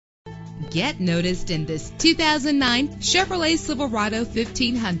Get noticed in this 2009 Chevrolet Silverado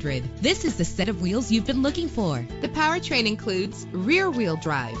 1500. This is the set of wheels you've been looking for. The powertrain includes rear-wheel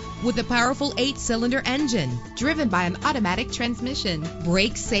drive with a powerful 8-cylinder engine driven by an automatic transmission.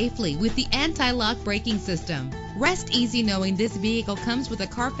 Brake safely with the anti-lock braking system. Rest easy knowing this vehicle comes with a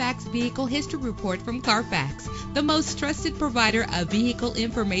Carfax Vehicle History Report from Carfax, the most trusted provider of vehicle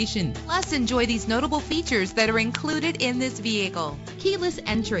information. Plus, enjoy these notable features that are included in this vehicle: keyless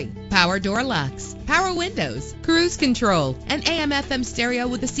entry, power door locks, power windows, cruise control, an AM/FM stereo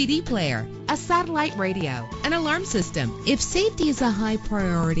with a CD player, a satellite radio, an alarm system. If safety is a high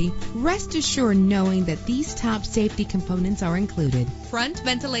priority, rest assured knowing that these top safety components are included: front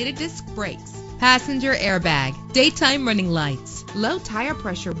ventilated disc brakes, passenger airbag, daytime running lights, low tire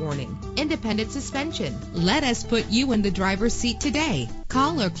pressure warning, independent suspension. Let us put you in the driver's seat today.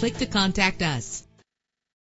 Call or click to contact us.